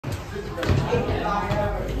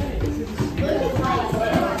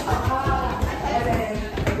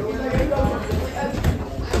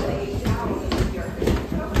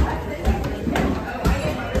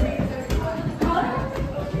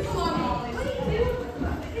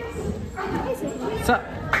What's up?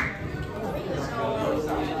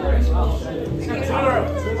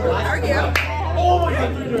 Oh my God!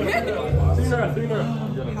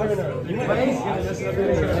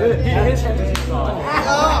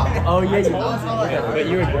 Oh yeah, you. But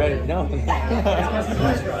you regret it. No. We're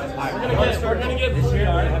gonna get this year.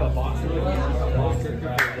 Have a box.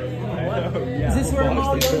 Is this where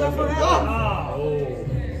all goes up for that?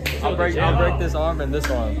 I'll break this arm and this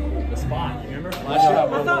arm. The spot, you remember? I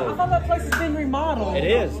thought that place has been remodeled. It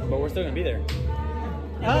is, but we're still gonna be there.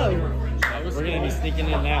 Oh. We're gonna be sneaking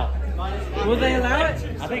in and out. Will they allow it?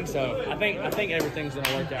 I think so. I think everything's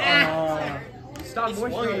gonna work out. Stop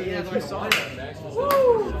moisturizing. Yeah, I saw it.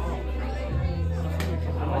 Woo!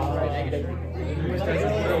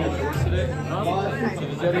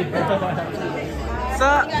 What's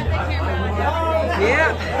up?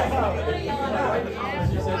 Yeah.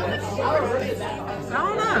 I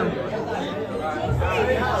don't know.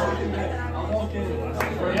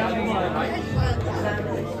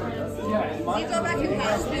 Do you go back and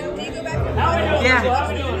house him? Do you go back and How are we doing? Yeah. How are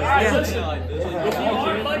we doing? All right, Yeah. listen. If you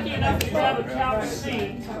aren't lucky enough to grab a couch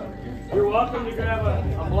seat, you're welcome to grab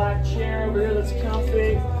a black chair over here that's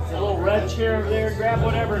comfy, a little red chair over there, grab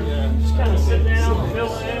whatever, just kind of sit down,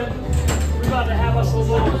 fill in. We're about to have us a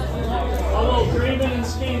little dreaming and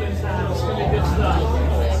scheming time. It's going to be good stuff.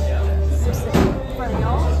 Let's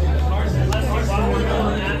see while we're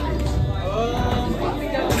doing that.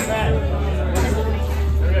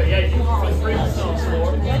 Yeah, you can free yourselves,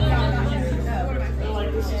 Lord. Feel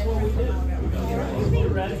like this is what we do. You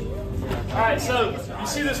ready? All right, so you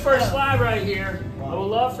see this first slide right here. I would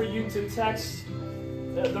love for you to text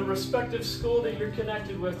the respective school that you're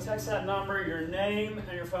connected with. Text that number, your name,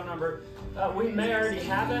 and your phone number. We may already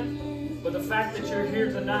have it, but the fact that you're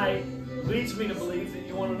here tonight leads me to believe that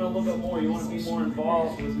you want to know a little bit more. You want to be more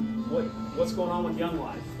involved with what's going on with Young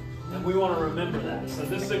Life. And we want to remember that. So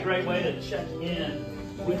this is a great way to check in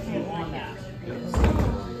with you on that.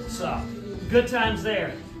 So, good times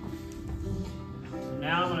there.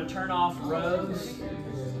 Now I'm going to turn off Rose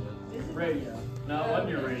radio. No, it wasn't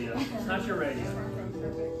your radio. It's not your radio.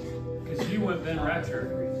 Because you would have been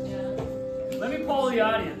Rector. Let me poll the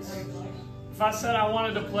audience. If I said I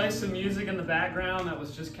wanted to play some music in the background that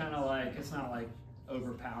was just kind of like, it's not like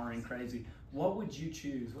overpowering crazy, what would you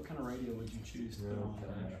choose? What kind of radio would you choose to put on?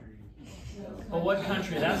 Well, what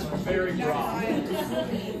country? That's very broad.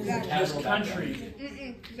 Just country.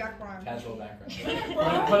 Casual background.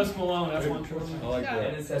 Like Post Malone, that's one choice. I like that.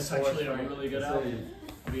 And it says That's actually a really good album.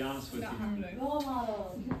 I'll be honest with you. Role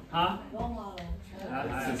model. Huh? Role model.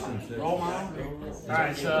 Role model?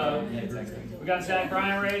 Alright, so we got Zach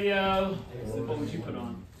Bryan radio. What would you put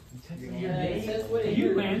on?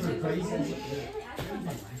 You bands are crazy.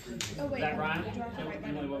 Oh, wait. Zach Bryan?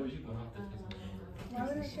 Emily, what would you put on? Why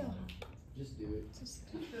would I show? Just do it.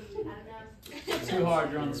 It's too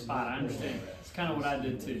hard, you're on the spot, I understand. It's kind of what I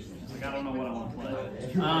did too. It's like, I don't know what I want to play.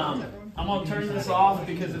 I'm going to turn this off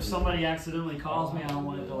because if somebody accidentally calls me, I don't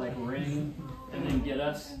want it to like ring and then get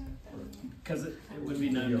us. Because it would be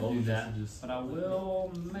known to do that. But I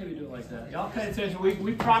will maybe do it like that. Y'all pay attention.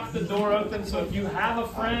 We propped the door open, so if you have a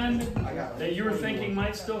friend that you were thinking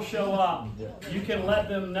might still show up, you can let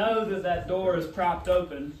them know that that door is propped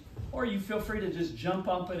open. Or you feel free to just jump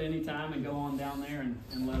up at any time and go on down there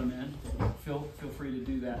and let them in. Feel free to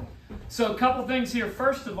do that. So a couple things here.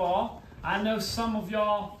 First of all, I know some of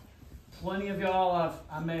y'all, plenty of y'all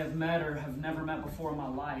I may have met or have never met before in my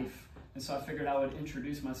life. And so I figured I would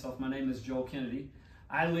introduce myself. My name is Joel Kennedy.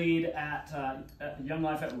 I lead at Young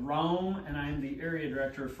Life at Rome, and I am the area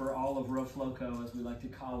director for all of Rough Loco, as we like to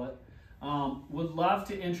call it. Would love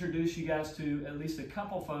to introduce you guys to at least a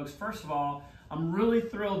couple folks. First of all, I'm really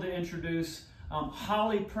thrilled to introduce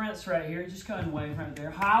Holly Prince right here. Just go ahead and wave right there.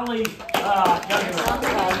 Holly,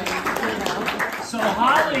 so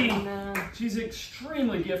Holly, she's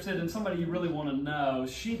extremely gifted and somebody you really want to know.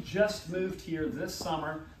 She just moved here this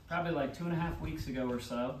summer, probably like 2.5 weeks ago or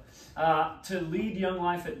so, to lead Young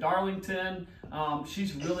Life at Darlington.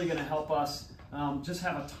 She's really going to help us just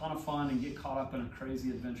have a ton of fun and get caught up in a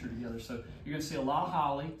crazy adventure together. So you're going to see a lot of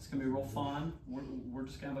Holly. It's going to be real fun. We're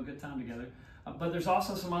just going to have a good time together. But there's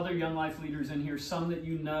also some other Young Life leaders in here, some that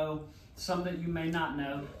you know, some that you may not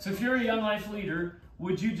know. So if you're a Young Life leader,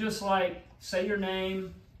 would you just like say your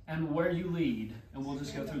name and where you lead? And we'll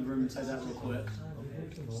just go through the room and say that real quick.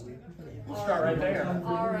 We'll start right there.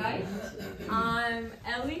 All right. I'm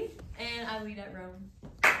Ellie, and I lead at Rome.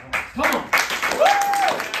 Come on.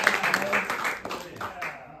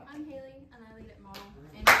 I'm Haley, and I lead at Model.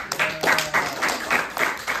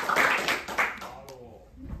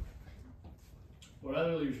 What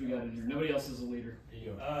other leaders we got in here? Nobody else is a leader.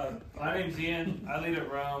 My name's Ian. I lead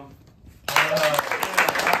at Rome.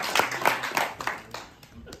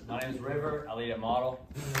 My name's River. I lead at Model.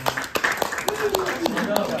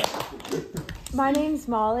 My name's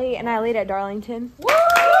Molly, and I lead at Darlington. All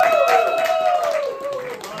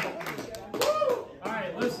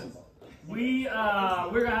right, listen.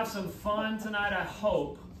 We're gonna have some fun tonight, I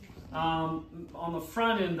hope. On the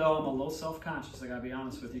front end, though, I'm a little self-conscious. I gotta be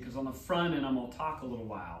honest with you, because on the front end, I'm gonna talk a little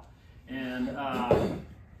while, and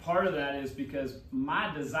part of that is because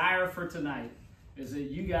my desire for tonight is that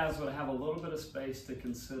you guys would have a little bit of space to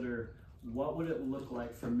consider what would it look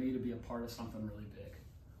like for me to be a part of something really big.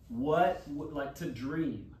 What would like to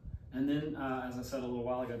dream, and then as I said a little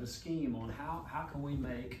while ago, to scheme on how can we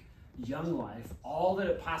make Young Life all that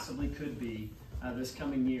it possibly could be this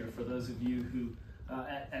coming year for those of you who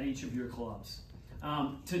at each of your clubs.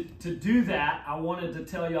 To do that, I wanted to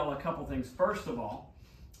tell y'all a couple things. First of all,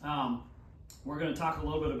 we're going to talk a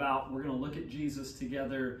little bit about, we're going to look at Jesus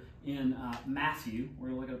together in Matthew. We're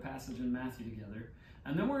going to look at a passage in Matthew together.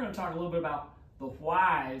 And then we're going to talk a little bit about the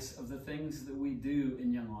whys of the things that we do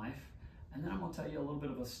in Young Life. And then I'm going to tell you a little bit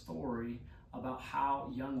of a story about how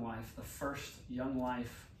Young Life, the first Young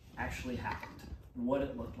Life, actually happened. What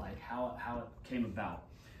it looked like, how it came about.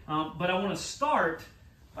 But I want to start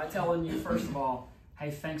by telling you, first of all, hey,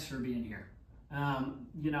 thanks for being here.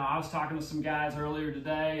 I was talking to some guys earlier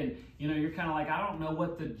today, and you're kind of like, I don't know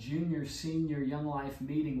what the junior, senior Young Life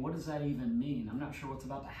meeting, what does that even mean? I'm not sure what's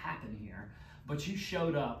about to happen here, but you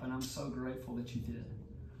showed up, and I'm so grateful that you did.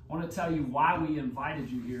 I want to tell you why we invited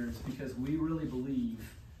you here. It's because we really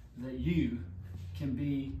believe that you can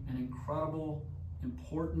be an incredible,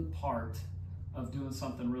 important part of doing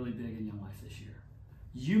something really big in Young Life this year.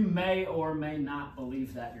 You may or may not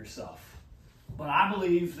believe that yourself. But I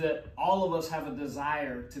believe that all of us have a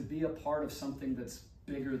desire to be a part of something that's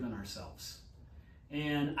bigger than ourselves.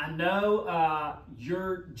 And I know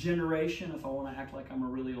your generation, if I want to act like I'm a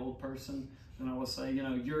really old person, then I will say,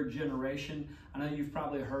 your generation, I know you've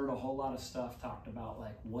probably heard a whole lot of stuff talked about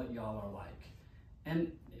like what y'all are like.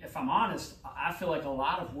 And if I'm honest, I feel like a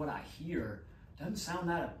lot of what I hear doesn't sound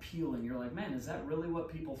that appealing. You're like, man, is that really what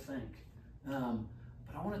people think?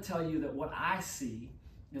 But I want to tell you that what I see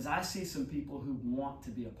is I see some people who want to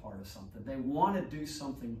be a part of something. They want to do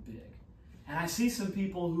something big. And I see some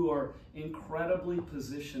people who are incredibly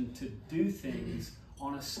positioned to do things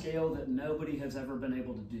on a scale that nobody has ever been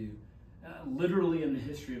able to do, literally in the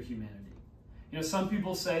history of humanity. Some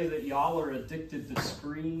people say that y'all are addicted to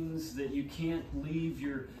screens, that you can't leave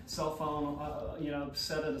your cell phone,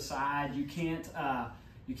 set it aside. You can't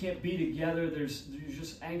be together. You're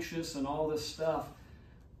just anxious and all this stuff.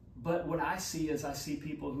 But what I see is I see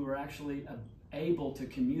people who are actually able to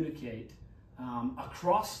communicate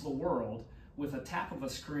across the world with a tap of a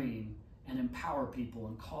screen and empower people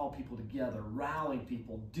and call people together, rally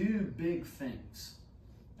people, do big things.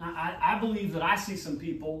 I believe that I see some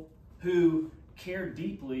people who care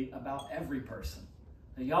deeply about every person.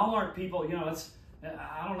 Now, y'all aren't people,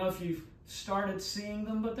 I don't know if you've started seeing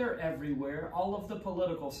them, but they're everywhere. All of the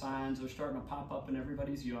political signs are starting to pop up in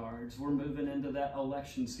everybody's yards. We're moving into that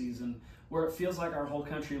election season where it feels like our whole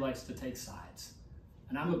country likes to take sides.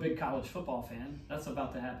 And I'm a big college football fan. That's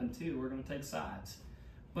about to happen too. We're going to take sides.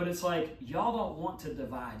 But it's like, y'all don't want to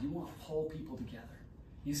divide. You want to pull people together.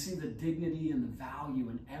 You see the dignity and the value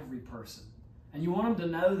in every person. And you want them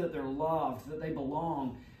to know that they're loved, that they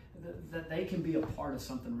belong, that they can be a part of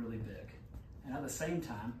something really big. And at the same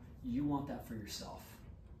time, you want that for yourself.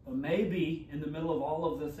 But maybe in the middle of all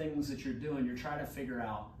of the things that you're doing, you're trying to figure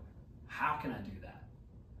out, how can I do that?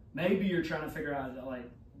 Maybe you're trying to figure out, like,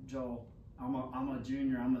 Joel, I'm a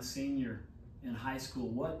junior, I'm a senior in high school.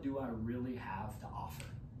 What do I really have to offer?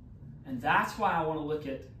 And that's why I want to look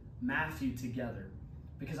at Matthew together.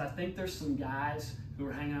 Because I think there's some guys who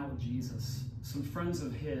are hanging out with Jesus, some friends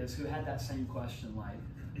of his who had that same question, like,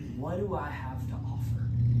 what do I have to offer?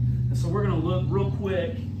 And so we're going to look real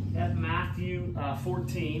quick at Matthew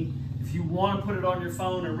 14. If you want to put it on your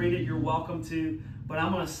phone and read it, you're welcome to. But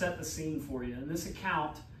I'm going to set the scene for you. In this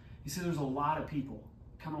account, you see there's a lot of people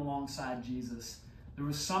coming alongside Jesus. There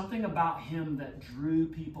was something about him that drew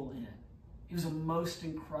people in. He was the most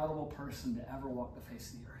incredible person to ever walk the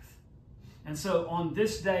face of the earth. And so on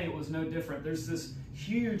this day, it was no different. There's this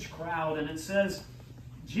huge crowd, and it says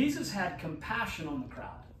Jesus had compassion on the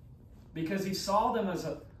crowd because he saw them as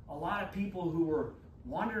a lot of people who were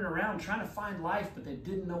wandering around trying to find life, but they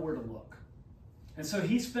didn't know where to look. And so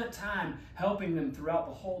he spent time helping them throughout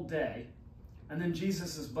the whole day. And then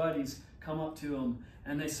Jesus' buddies come up to him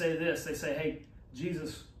and they say this. They say, hey,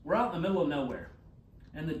 Jesus, we're out in the middle of nowhere.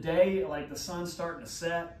 And the day, like the sun's starting to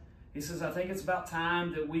set, he says, I think it's about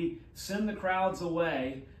time that we send the crowds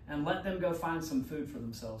away and let them go find some food for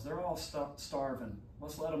themselves. They're all starving.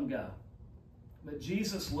 Let's let them go. But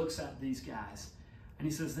Jesus looks at these guys and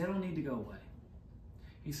he says, they don't need to go away.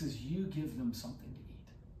 He says, you give them something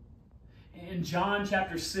to eat. In John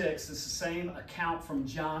chapter 6, it's the same account from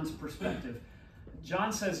John's perspective.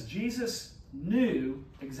 John says Jesus knew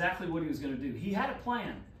exactly what he was going to do. He had a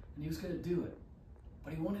plan and he was going to do it.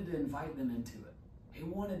 But he wanted to invite them into it. He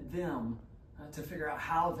wanted them to figure out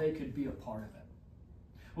how they could be a part of it.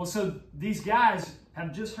 Well, so these guys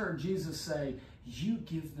have just heard Jesus say, you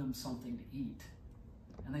give them something to eat.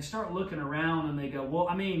 And they start looking around and they go, well,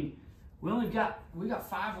 I mean, we got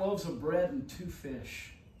 5 loaves of bread and 2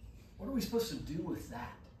 fish. What are we supposed to do with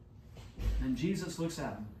that? And Jesus looks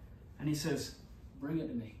at them and he says, bring it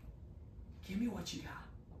to me. Give me what you got.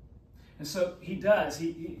 And so he does.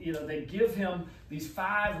 They give him these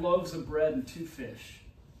 5 loaves of bread and 2 fish.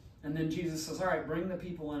 And then Jesus says, all right, bring the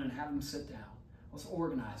people in and have them sit down. Let's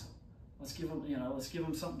organize them. Let's give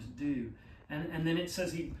them something to do. And then it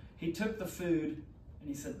says he took the food and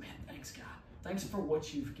he said, man, thanks, God. Thanks for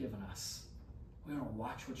what you've given us. We're going to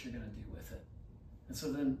watch what you're going to do with it. And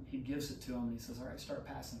so then he gives it to them and he says, all right, start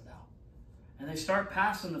passing it out. And they start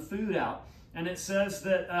passing the food out. And it says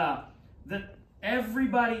that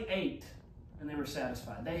everybody ate and they were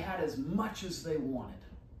satisfied. They had as much as they wanted.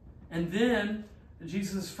 And then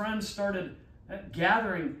Jesus' friends started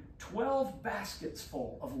gathering 12 baskets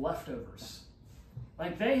full of leftovers.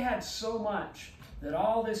 Like they had so much that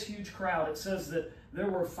all this huge crowd, it says that there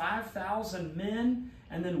were 5,000 men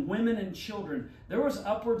and then women and children. There was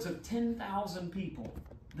upwards of 10,000 people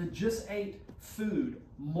that just ate food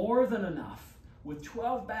more than enough with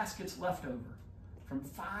 12 baskets left over from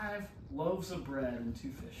 5 loaves of bread and 2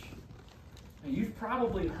 fish. Now, you've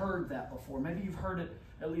probably heard that before. Maybe you've heard it,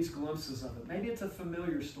 at least glimpses of it. Maybe it's a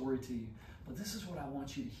familiar story to you. But this is what I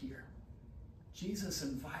want you to hear. Jesus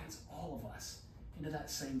invites all of us into that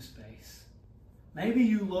same space. Maybe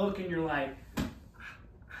you look and you're like,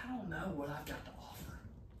 I don't know what I've got to offer.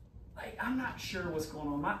 Like, I'm not sure what's going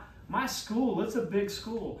on. My school, it's a big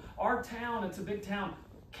school. Our town, it's a big town.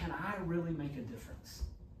 Can I really make a difference?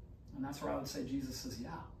 And that's where I would say Jesus says, yeah.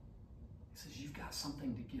 He says, you've got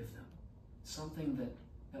something to give them. Something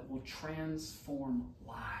that will transform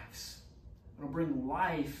lives. It'll bring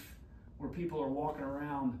life where people are walking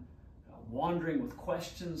around wandering with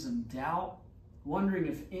questions and doubt, wondering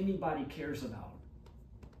if anybody cares about them.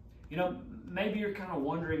 You know, maybe you're kind of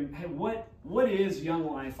wondering, hey, what is Young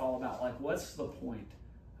Life all about? Like, what's the point?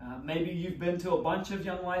 Maybe you've been to a bunch of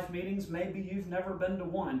Young Life meetings. Maybe you've never been to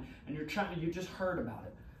one, and you just heard about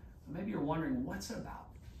it. Maybe you're wondering, what's it about?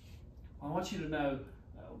 Well, I want you to know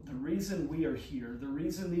the reason we are here, the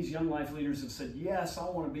reason these Young Life leaders have said, yes, I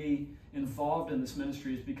want to be involved in this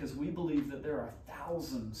ministry, is because we believe that there are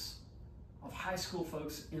thousands of high school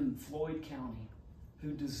folks in Floyd County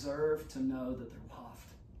who deserve to know that they're loved.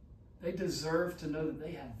 They deserve to know that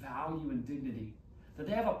they have value and dignity, that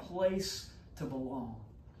they have a place to belong,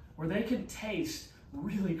 where they can taste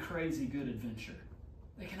really crazy good adventure.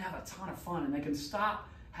 They can have a ton of fun, and they can stop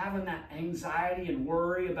having that anxiety and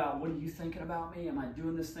worry about, what are you thinking about me? Am I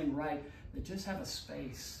doing this thing right? They just have a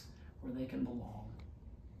space where they can belong.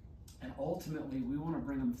 And ultimately, we want to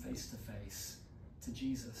bring them face to face to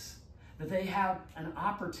Jesus. That they have an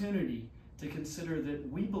opportunity to consider that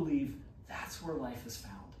we believe that's where life is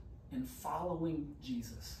found, in following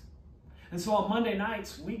Jesus. And so on Monday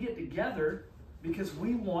nights, we get together because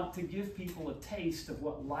we want to give people a taste of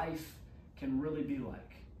what life can really be like.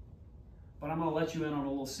 But I'm going to let you in on a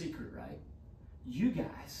little secret, right? You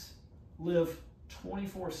guys live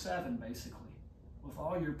 24/7, basically, with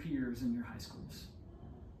all your peers in your high schools.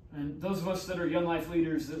 And those of us that are Young Life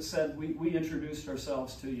leaders that said we introduced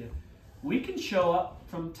ourselves to you, we can show up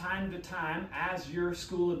from time to time as your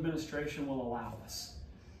school administration will allow us.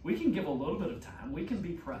 We can give a little bit of time. We can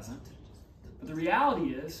be present. But the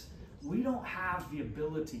reality is, we don't have the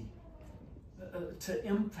ability to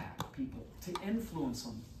impact people, to influence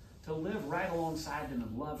them, to live right alongside them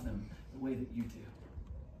and love them the way that you do.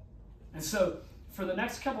 And so, for the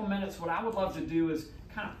next couple minutes, what I would love to do is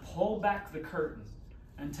kind of pull back the curtain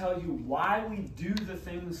and tell you why we do the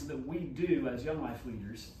things that we do as Young Life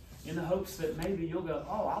leaders, in the hopes that maybe you'll go,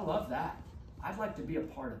 oh, I love that. I'd like to be a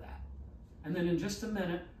part of that. And then in just a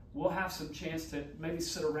minute, we'll have some chance to maybe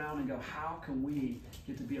sit around and go, how can we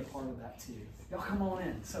get to be a part of that too? Y'all come on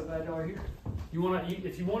in. So glad y'all are here.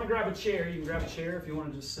 If you want to grab a chair, you can grab a chair. If you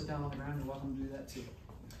want to just sit down on the ground, you're welcome to do that too.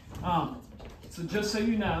 So just so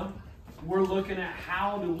you know, we're looking at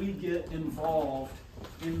how do we get involved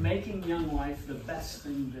in making Young Life the best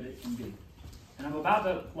thing that it can be. And I'm about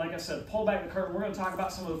to, like I said, pull back the curtain. We're going to talk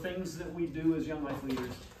about some of the things that we do as Young Life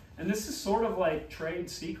leaders. And this is sort of like trade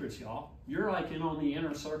secrets, y'all. You're like in on the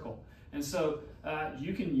inner circle. And so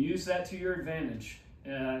you can use that to your advantage.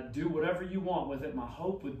 Do whatever you want with it. My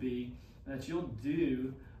hope would be that you'll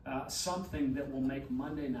do something that will make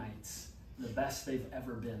Monday nights the best they've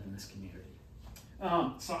ever been in this community.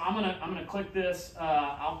 So I'm gonna click this.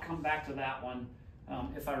 I'll come back to that one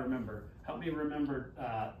if I remember. Help me remember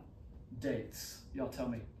dates. Y'all tell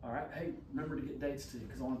me. All right. Hey, remember to get dates too,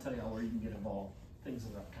 because I want to tell y'all where you can get involved. Things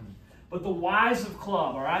that are upcoming. But the whys of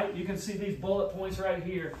club. All right. You can see these bullet points right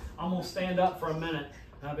here. I'm gonna stand up for a minute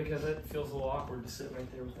because it feels a little awkward to sit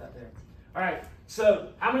right there with that there. All right. So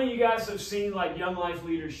how many of you guys have seen like Young Life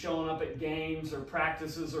leaders showing up at games or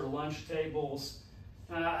practices or lunch tables?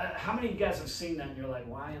 How many of you guys have seen that and you're like,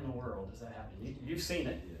 why in the world is that happening? You've seen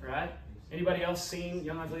it, right? Anybody else seen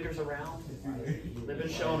Young Life leaders around? They've been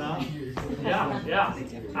showing up? Yeah.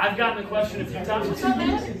 I've gotten the question a few times. What's up,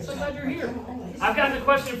 man? So glad you're here. I've gotten the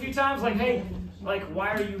question a few times like, hey, like,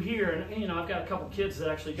 why are you here? And, you know, I've got a couple kids that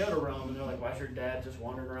actually go to Rome, and they're like, why is your dad just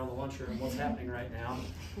wandering around the lunchroom? What's happening right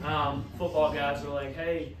now? Football guys are like,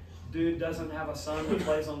 hey, dude doesn't have a son who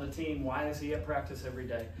plays on the team. Why is he at practice every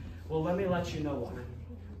day? Well, let me let you know why.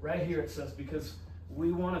 Right here it says, because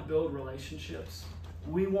we want to build relationships.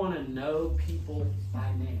 We want to know people by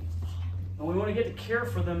name. And we want to get to care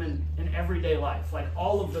for them in everyday life, like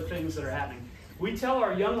all of the things that are happening. We tell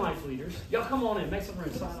our Young Life leaders, y'all come on in, make some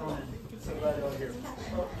room, sign on in. So glad y'all here.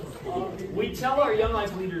 We tell our Young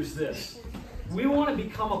Life leaders this. We want to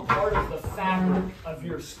become a part of the fabric of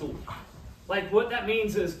your school. Like what that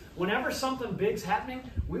means is whenever something big's happening,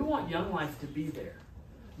 we want Young Life to be there.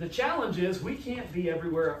 The challenge is we can't be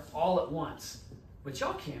everywhere all at once. But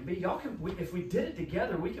y'all can be. If we did it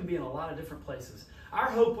together, we can be in a lot of different places.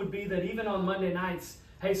 Our hope would be that even on Monday nights,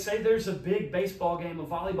 hey, say there's a big baseball game, a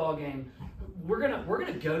volleyball game, we're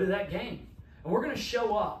gonna go to that game. And we're gonna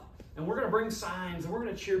show up. And we're gonna bring signs, and we're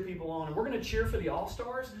gonna cheer people on, and we're gonna cheer for the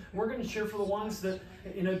all-stars, and we're gonna cheer for the ones that,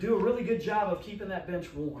 you know, do a really good job of keeping that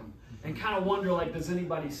bench warm. And kind of wonder, like, does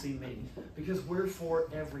anybody see me? Because we're for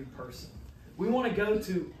every person. We want to go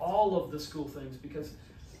to all of the school things because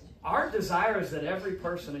our desire is that every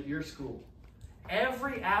person at your school,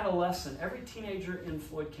 every adolescent, every teenager in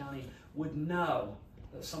Floyd County would know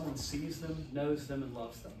that someone sees them, knows them, and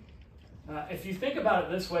loves them. If you think about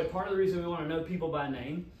it this way, part of the reason we want to know people by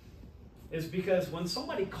name is because when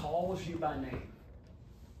somebody calls you by name,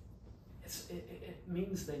 it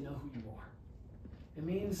means they know who you are. It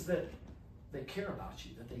means that they care about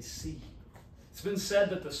you, that they see you. It's been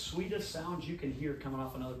said that the sweetest sound you can hear coming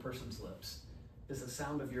off another person's lips is the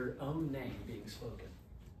sound of your own name being spoken.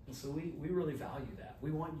 And so we really value that.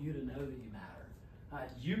 We want you to know that you matter.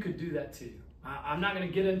 You could do that too. I'm not going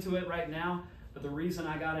to get into it right now, but the reason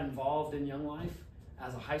I got involved in Young Life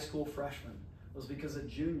as a high school freshman was because a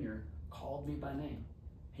junior called me by name.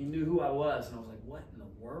 He knew who I was, and I was like, what in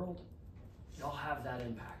the world? Y'all have that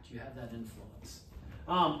impact. You have that influence.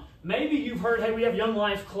 Maybe you've heard, hey, we have Young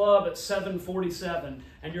Life Club at 7:47,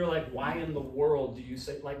 and you're like, why in the world do you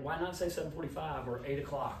say, like, why not say 7:45 or 8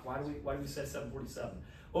 o'clock? Why do we say 7:47?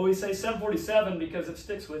 Well, we say 7:47 because it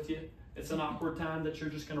sticks with you. It's an awkward time that you're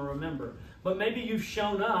just going to remember. But maybe you've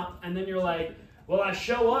shown up, and then you're like, well, I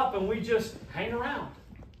show up, and we just hang around.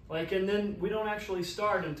 Like, and then we don't actually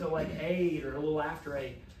start until like 8 or a little after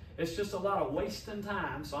 8. It's just a lot of wasting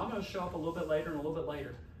time, so I'm going to show up a little bit later and a little bit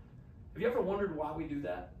later. Have you ever wondered why we do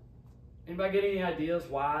that? Anybody get any ideas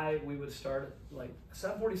why we would start at like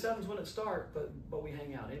 7:47 is when it starts, but we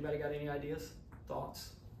hang out? Anybody got any ideas,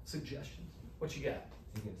 thoughts, suggestions? What you got?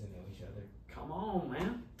 To get to know each other. Come on,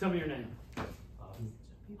 man. Tell me your name.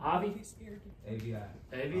 Avi? ABI.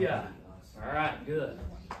 ABI. All right, good.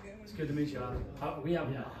 It's good to meet you, Avi. We have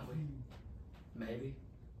maybe.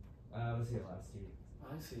 I was here last year.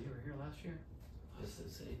 I see. You were here last year. Just to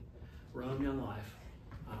see. Rome Young Life.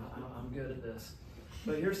 I'm good at this.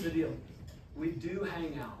 But here's the deal. We do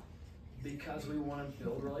hang out because we want to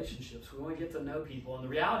build relationships. We want to get to know people. And the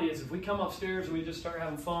reality is if we come upstairs and we just start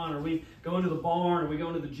having fun, or we go into the barn, or we go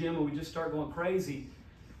into the gym and we just start going crazy,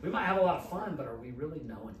 we might have a lot of fun, but are we really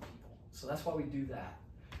knowing people? So that's why we do that.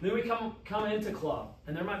 Then we come into club,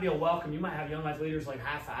 and there might be a welcome. You might have young life leaders like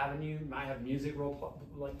half avenue. You might have music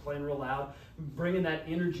playing real loud, bringing that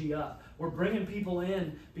energy up. We're bringing people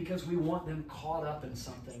in because we want them caught up in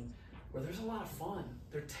something where there's a lot of fun.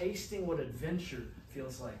 They're tasting what adventure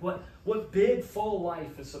feels like, what big, full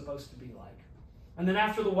life is supposed to be like. And then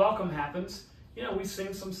after the welcome happens, you know, we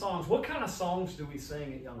sing some songs. What kind of songs do we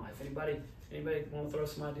sing at Young Life? Anybody want to throw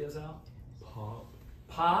some ideas out? Pop.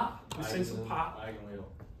 Pop? We sing some pop. Wagon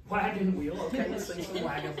wheel. Wagon wheel. Okay, let's sing some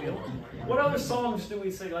wagon wheel. What other songs do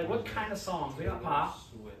we sing? Like, what kind of songs? We got pop.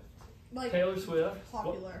 Like Taylor Swift.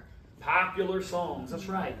 popular. Popular songs. That's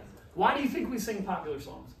right. Why do you think we sing popular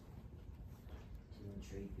songs? To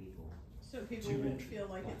intrigue people. So people won't feel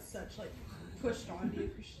like it's such like pushed on you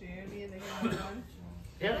Christianity and they can have fun.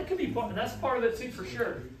 Yeah, that could be part. That's part of it too, for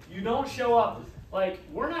sure. You don't show up like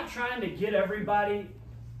we're not trying to get everybody.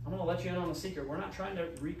 I'm going to let you in on a secret. We're not trying to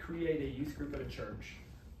recreate a youth group at a church.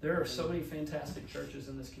 There are so many fantastic churches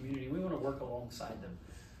in this community. We want to work alongside them.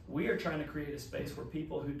 We are trying to create a space where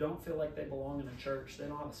people who don't feel like they belong in a church, they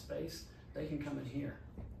don't have a space, they can come in here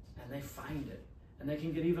and they find it. And they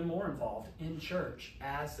can get even more involved in church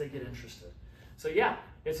as they get interested. So yeah,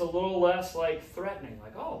 it's a little less like threatening,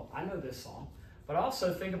 like, oh, I know this song. But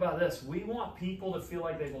also think about this. We want people to feel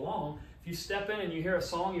like they belong. If you step in and you hear a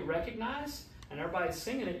song you recognize and everybody's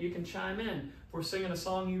singing it, you can chime in. If we're singing a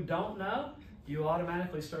song you don't know, you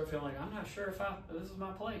automatically start feeling like, I'm not sure if this is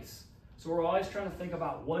my place. So we're always trying to think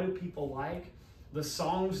about what do people like, the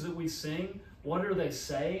songs that we sing, what are they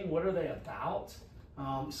saying, what are they about?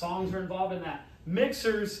 Songs are involved in that.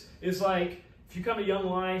 Mixers is like, if you come to Young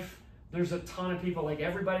Life, there's a ton of people, like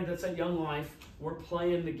everybody that's at Young Life, we're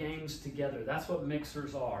playing the games together. That's what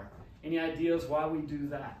mixers are. Any ideas why we do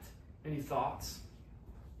that? Any thoughts?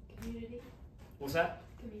 Community. What's that?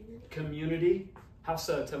 Community. Community? How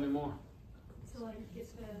so? Tell me more. So like get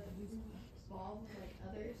to involve like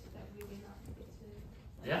others that we may not get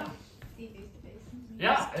to Yeah. see face to face.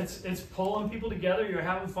 Yeah, it's pulling people together. You're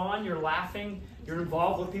having fun. You're laughing. You're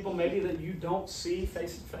involved with people maybe that you don't see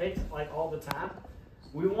face to face like all the time.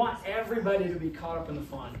 We want everybody to be caught up in the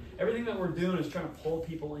fun. Everything that we're doing is trying to pull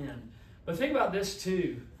people in. But think about this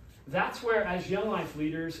too. That's where, as Young Life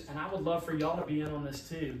leaders, and I would love for y'all to be in on this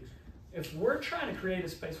too, if we're trying to create a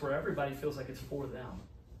space where everybody feels like it's for them,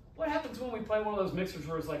 what happens when we play one of those mixers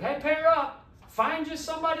where it's like, hey, pair up. Find just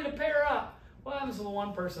somebody to pair up. What happens to the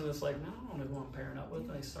one person that's like, no, I don't know who I'm pairing up with,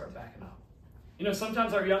 and they start backing up? You know,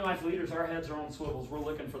 sometimes our Young Life leaders, our heads are on swivels. We're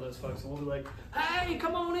looking for those folks, and we'll be like, hey,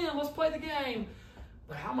 come on in, let's play the game.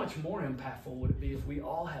 But how much more impactful would it be if we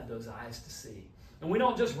all had those eyes to see? And we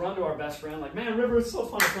don't just run to our best friend like, man, River, it's so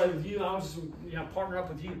fun to play with you. I was just, partner up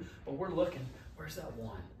with you. But we're looking, where's that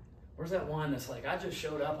one? Where's that one that's like, I just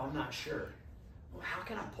showed up, I'm not sure. Well, how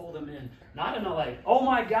can I pull them in? Not in a like, oh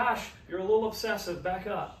my gosh, you're a little obsessive, back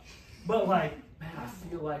up. But like, man, I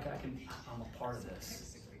feel like I'm a part of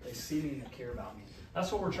this. They see me and they care about me.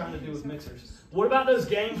 That's what we're trying to do with mixers. What about those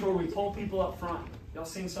games where we pull people up front? Y'all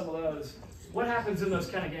seen some of those? What happens in those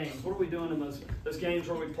kind of games? What are we doing in those games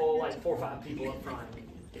where we pull like 4 or 5 people up front?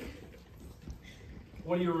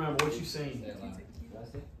 What do you remember? What you seen?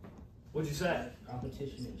 What'd you say?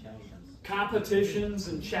 Competition and challenges. Competitions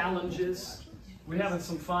and challenges. We're having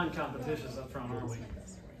some fun competitions up front, aren't we?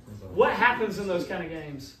 What happens in those kind of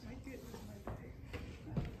games?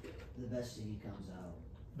 The best of you comes out.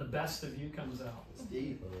 The best of you comes out.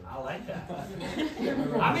 Steve. I like that.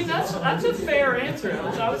 I mean, that's a fair answer.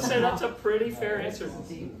 I would say that's a pretty fair answer.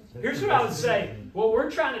 Here's what I would say. What we're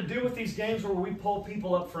trying to do with these games where we pull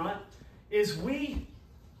people up front is we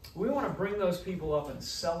want to bring those people up and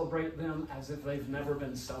celebrate them as if they've never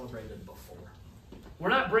been celebrated before. We're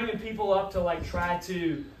not bringing people up to like try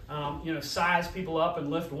to size people up and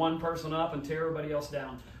lift one person up and tear everybody else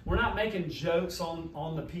down. We're not making jokes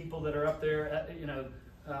on the people that are up there,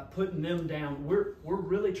 putting them down. We're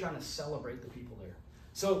really trying to celebrate the people there.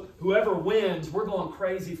 So whoever wins, we're going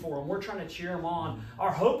crazy for them. We're trying to cheer them on.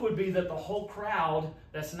 Our hope would be that the whole crowd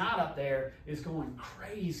that's not up there is going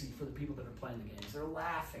crazy for the people that are playing the games. They're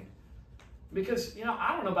laughing. Because,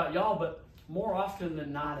 I don't know about y'all, but more often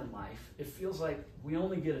than not in life, it feels like we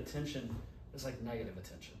only get attention. It's like negative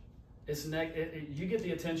attention. You get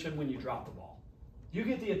the attention when you drop the ball. You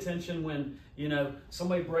get the attention when,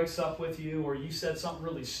 somebody breaks up with you or you said something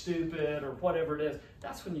really stupid or whatever it is.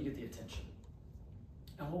 That's when you get the attention.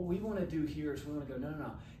 And what we want to do here is we want to go,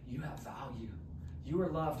 no, you have value. You are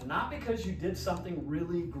loved, not because you did something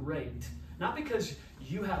really great, not because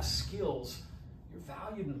you have skills. You're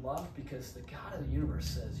valued and loved because the God of the universe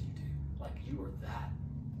says you do. Like you are that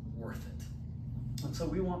worth it. And so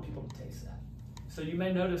we want people to taste that. So you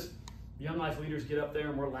may notice Young life leaders get up there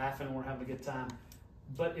and we're laughing and we're having a good time.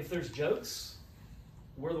 But if there's jokes,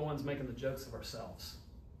 we're the ones making the jokes of ourselves.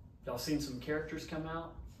 Y'all seen some characters come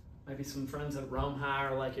out? Maybe some friends at Rome High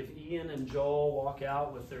are like, if Ian and Joel walk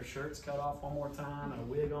out with their shirts cut off one more time and a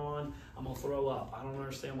wig on, I'm going to throw up. I don't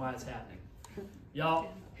understand why it's happening. Y'all,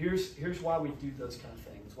 here's why we do those kind of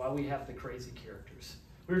things, why we have the crazy characters.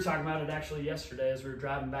 We were talking about it actually yesterday as we were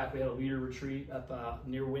driving back. We had a leader retreat up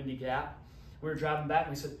near Windy Gap. We were driving back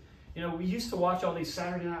and we said, you know, we used to watch all these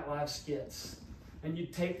Saturday Night Live skits, and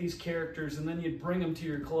you'd take these characters and then you'd bring them to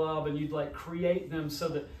your club and you'd like create them so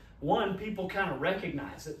that, one, people kind of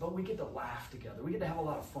recognize it, but we get to laugh together. We get to have a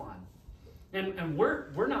lot of fun. And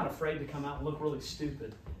we're not afraid to come out and look really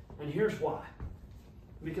stupid. And here's why.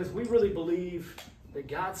 Because we really believe that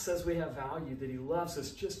God says we have value, that he loves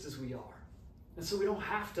us just as we are. And so we don't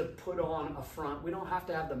have to put on a front. We don't have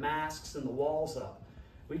to have the masks and the walls up.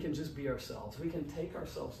 We can just be ourselves. We can take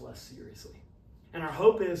ourselves less seriously. And our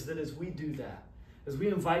hope is that as we do that, as we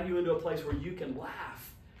invite you into a place where you can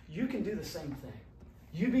laugh, you can do the same thing.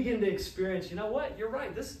 You begin to experience, you know what, you're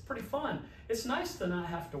right, this is pretty fun. It's nice to not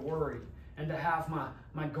have to worry and to have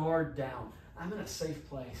my guard down. I'm in a safe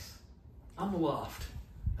place. I'm loved.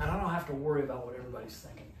 And I don't have to worry about what everybody's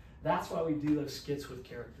thinking. That's why we do those skits with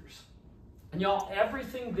characters. And y'all,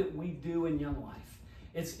 everything that we do in Young Life,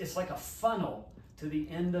 it's like a funnel to the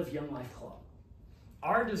end of Young Life Club.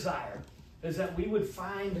 Our desire is that we would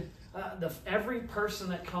find every person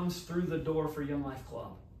that comes through the door for Young Life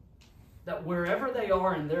Club, that wherever they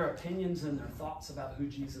are in their opinions and their thoughts about who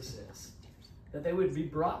Jesus is, that they would be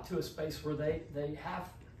brought to a space where they have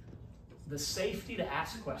the safety to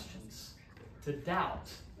ask questions, to doubt,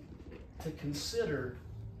 to consider,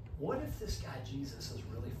 what if this guy Jesus is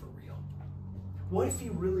really for real? What if he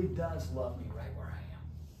really does love me right where I am?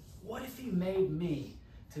 What if he made me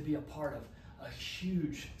to be a part of a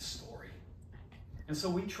huge story? And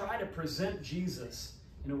so we try to present Jesus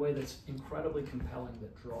in a way that's incredibly compelling,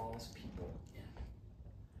 that draws people in.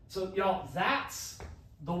 So y'all, that's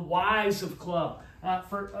the whys of club.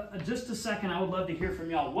 For just a second, I would love to hear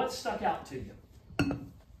from y'all. What stuck out to you?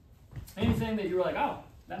 Anything that you were like, oh,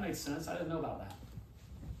 that makes sense. I didn't know about that.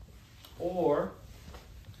 Or,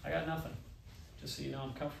 I got nothing. Just so you know,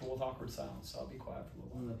 I'm comfortable with awkward silence, so I'll be quiet for a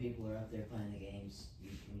little while. When the people are up there playing the games,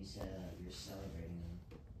 when you said you're celebrating them,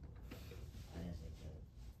 I didn't think that.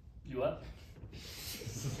 You what?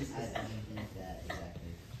 I didn't think that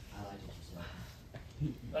exactly. I liked what you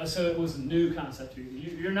said. So it was a new concept to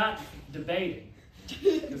you. You're not debating.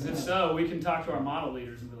 Because if so, we can talk to our model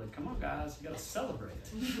leaders and be like, come on, guys, you got to celebrate it.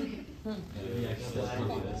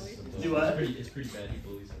 Do what? It's pretty bad. He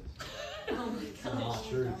bullies us. Oh my gosh.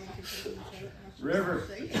 It's true. River,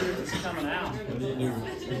 the truth is coming out.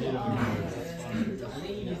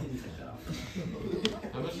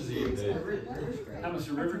 How much does he get paid? How much does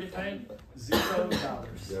River get paid? $0.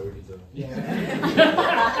 Yeah, we can tell.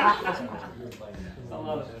 I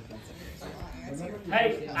love it.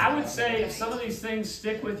 Hey, I would say if some of these things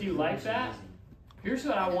stick with you like that, here's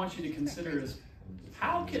what I want you to consider is,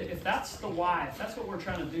 how can, if that's the why, if that's what we're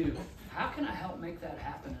trying to do, how can I help make that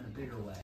happen in a bigger way?